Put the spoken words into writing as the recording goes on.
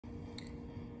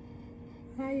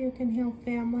Hi, You Can Heal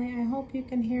family. I hope you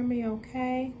can hear me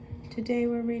okay. Today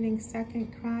we're reading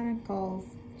 2Chronicles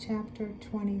chapter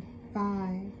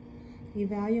 25,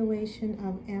 Evaluation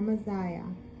of Amaziah.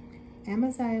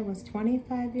 Amaziah was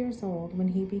 25 years old when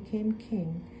he became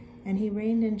king, and he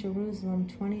reigned in Jerusalem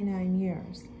 29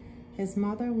 years. His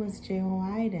mother was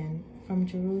Jehoiada from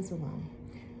Jerusalem.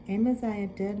 Amaziah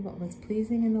did what was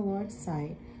pleasing in the Lord's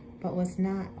sight, but was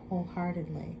not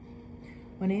wholeheartedly.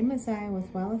 When Amaziah was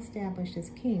well established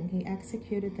as king, he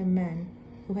executed the men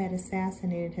who had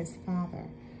assassinated his father.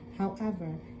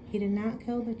 However, he did not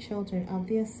kill the children of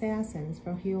the assassins,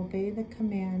 for he obeyed the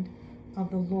command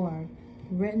of the Lord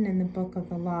written in the book of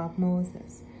the law of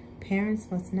Moses. Parents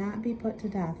must not be put to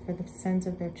death for the sins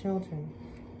of their children,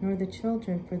 nor the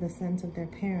children for the sins of their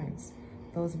parents.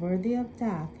 Those worthy of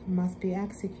death must be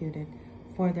executed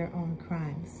for their own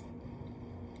crimes.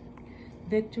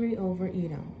 Victory over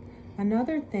Edom.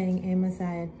 Another thing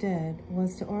Amaziah did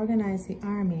was to organize the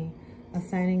army,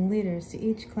 assigning leaders to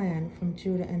each clan from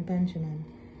Judah and Benjamin.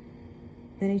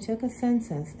 Then he took a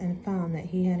census and found that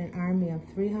he had an army of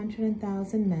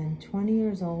 300,000 men, 20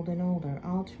 years old and older,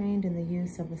 all trained in the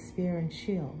use of a spear and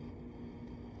shield.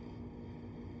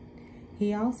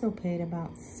 He also paid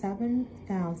about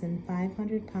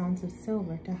 7,500 pounds of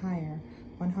silver to hire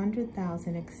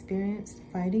 100,000 experienced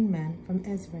fighting men from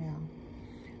Israel.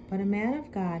 But a man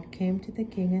of God came to the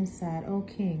king and said, "O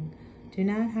king, do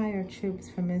not hire troops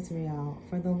from Israel,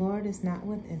 for the Lord is not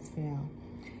with Israel.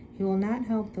 He will not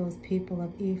help those people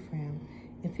of Ephraim.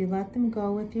 If you let them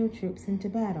go with your troops into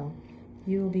battle,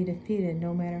 you will be defeated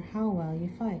no matter how well you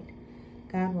fight.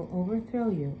 God will overthrow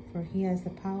you, for he has the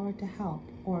power to help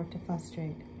or to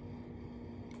frustrate."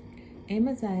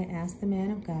 Amaziah asked the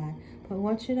man of God, "But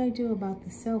what should I do about the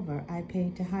silver I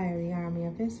paid to hire the army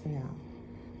of Israel?"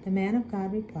 The man of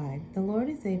God replied, "The Lord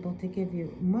is able to give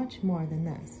you much more than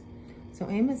this." So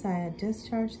Amaziah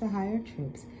discharged the hired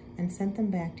troops and sent them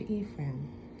back to Ephraim.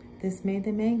 This made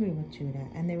them angry with Judah,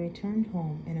 and they returned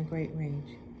home in a great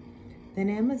rage. Then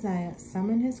Amaziah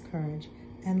summoned his courage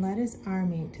and led his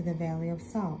army to the Valley of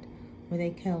Salt, where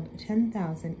they killed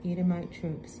 10,000 Edomite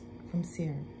troops from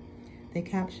Seir. They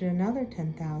captured another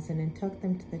 10,000 and took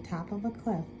them to the top of a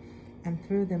cliff and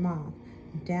threw them off,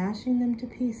 dashing them to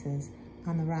pieces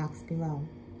on the rocks below.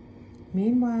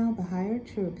 Meanwhile, the hired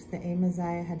troops that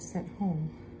Amaziah had sent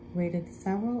home raided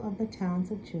several of the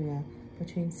towns of Judah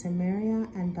between Samaria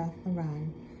and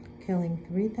Beth-horon, killing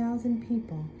 3,000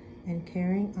 people and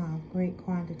carrying off great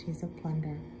quantities of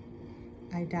plunder.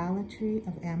 Idolatry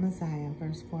of Amaziah,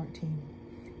 verse 14.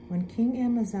 When King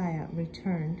Amaziah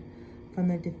returned from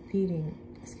defeating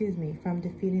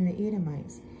the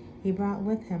Edomites, he brought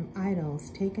with him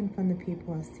idols taken from the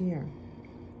people of Seir.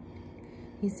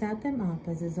 He set them up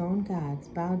as his own gods,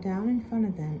 bowed down in front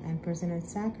of them, and presented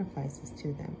sacrifices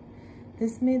to them.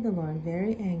 This made the Lord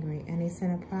very angry, and he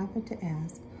sent a prophet to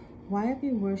ask, "Why have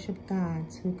you worshipped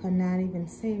gods who could not even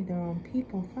save their own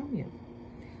people from you?"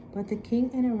 But the king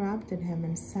interrupted him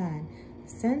and said,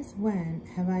 "Since when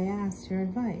have I asked your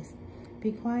advice?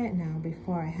 Be quiet now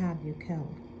before I have you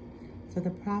killed." So the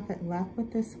prophet left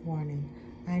with this warning,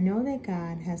 "I know that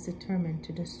God has determined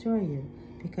to destroy you,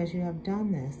 because you have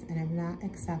done this and have not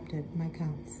accepted my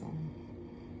counsel."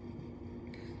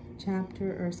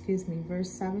 Verse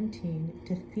 17,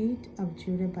 Defeat of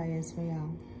Judah by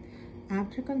Israel.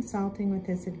 After consulting with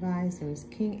his advisors,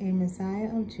 King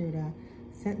Amaziah of Judah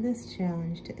sent this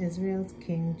challenge to Israel's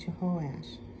king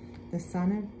Jehoash, the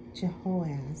son of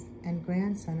Jehoaz and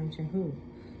grandson of Jehu,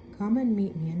 "Come and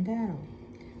meet me in battle."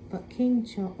 But King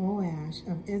Jehoash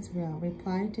of Israel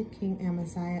replied to King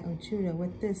Amaziah of Judah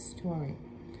with this story.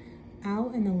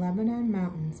 Out in the Lebanon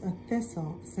mountains, a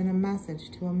thistle sent a message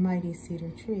to a mighty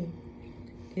cedar tree.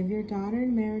 "Give your daughter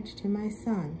in marriage to my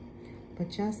son."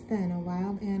 But just then a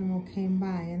wild animal came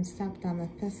by and stepped on the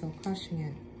thistle, crushing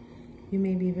it. "You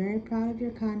may be very proud of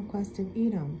your conquest of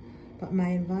Edom, but my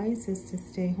advice is to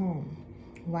stay home.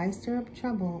 Why stir up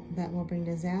trouble that will bring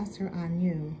disaster on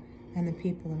you and the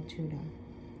people of Judah?"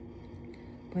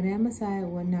 But Amaziah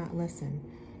would not listen,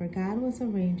 for God was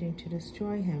arranging to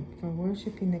destroy him for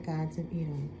worshiping the gods of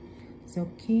Edom. So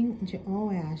King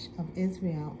Jehoash of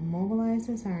Israel mobilized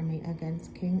his army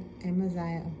against King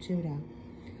Amaziah of Judah.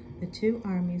 The two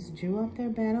armies drew up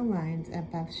their battle lines at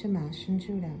Beth-shemesh in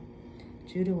Judah.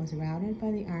 Judah was routed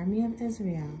by the army of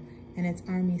Israel, and its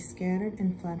army scattered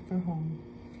and fled for home.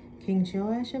 King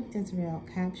Joash of Israel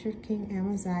captured King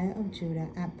Amaziah of Judah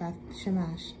at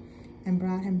Beth-shemesh and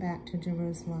brought him back to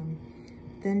Jerusalem.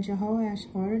 Then Jehoash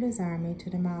ordered his army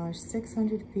to demolish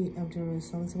 600 feet of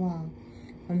Jerusalem's wall,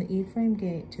 from the Ephraim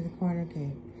gate to the corner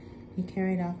gate. He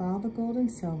carried off all the gold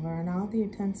and silver and all the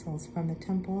utensils from the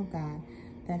temple of God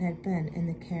that had been in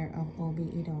the care of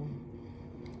Obed-Edom.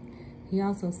 He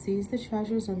also seized the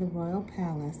treasures of the royal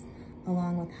palace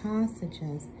along with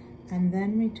hostages and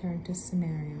then returned to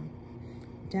Samaria.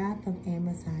 Death of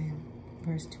Amaziah,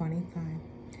 verse 25.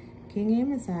 King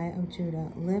Amaziah of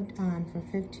Judah lived on for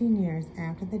 15 years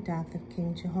after the death of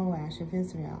King Jehoash of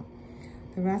Israel.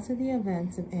 The rest of the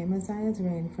events of Amaziah's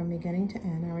reign from beginning to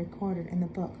end are recorded in the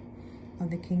book of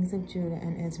the kings of Judah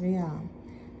and Israel.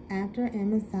 After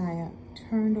Amaziah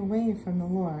turned away from the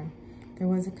Lord, there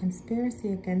was a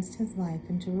conspiracy against his life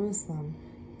in Jerusalem,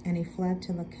 and he fled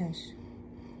to Lachish.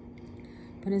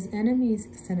 But his enemies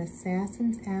sent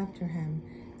assassins after him,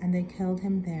 and they killed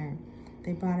him there.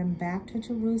 They brought him back to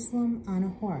Jerusalem on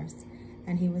a horse,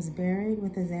 and he was buried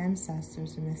with his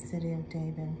ancestors in the city of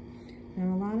David.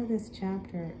 Now, a lot of this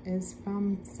chapter is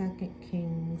from 2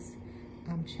 Kings,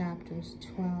 chapters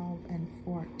 12 and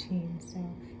 14. So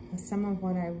if some of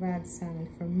what I read sounded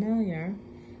familiar,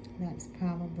 that's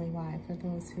probably why, for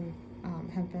those who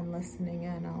have been listening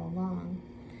in all along.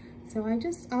 So I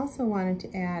just also wanted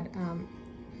to add,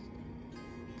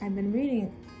 I've been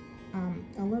reading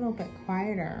a little bit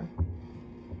quieter.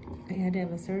 I had to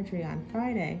have a surgery on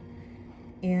Friday,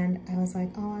 and I was like,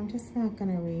 oh, I'm just not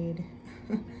going to read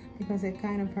because it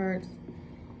kind of hurts.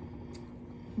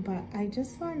 But I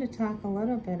just wanted to talk a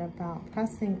little bit about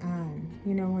pressing on.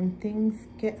 You know, when things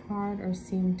get hard or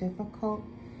seem difficult,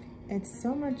 it's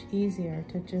so much easier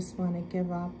to just want to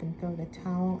give up and throw the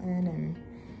towel in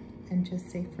and just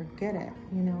say, forget it,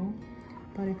 you know.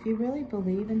 But if you really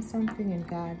believe in something and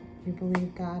God, you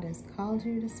believe God has called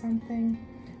you to something,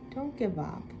 don't give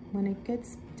up. When it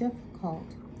gets difficult,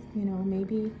 you know,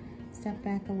 maybe step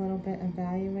back a little bit,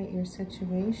 evaluate your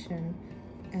situation,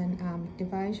 and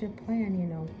devise your plan, you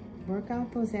know, work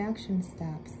out those action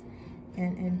steps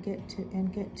and get to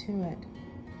it.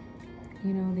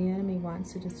 You know, the enemy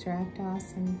wants to distract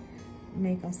us and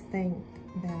make us think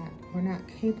that we're not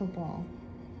capable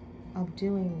of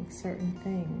doing certain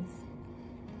things.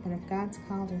 But if God's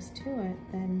called us to it,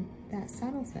 then that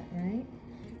settles it, right?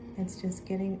 It's just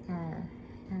getting our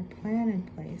plan in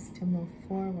place to move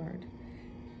forward.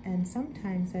 And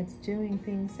sometimes that's doing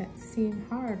things that seem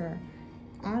hard or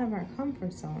out of our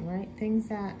comfort zone, right? Things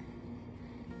that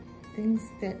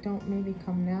don't maybe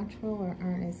come natural or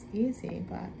aren't as easy,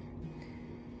 but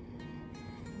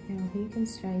you know, He can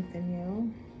strengthen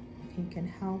you, He can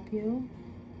help you,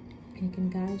 He can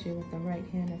guide you with the right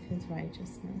hand of His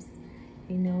righteousness.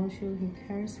 He knows you, He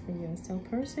cares for you. So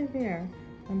persevere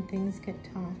when things get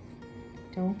tough.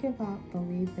 Don't give up.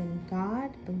 Believe in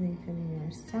God, believe in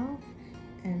yourself,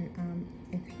 and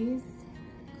if He's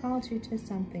called you to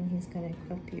something, He's going to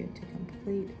equip you to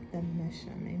complete the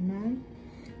mission. Amen?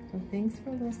 So thanks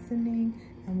for listening,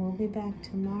 and we'll be back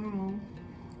tomorrow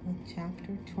with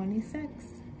chapter 26.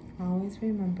 Always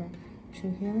remember,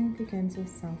 true healing begins with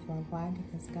self-love. Why?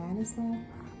 Because God is love,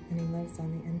 and He lives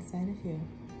on the inside of you.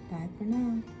 Bye for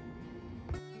now.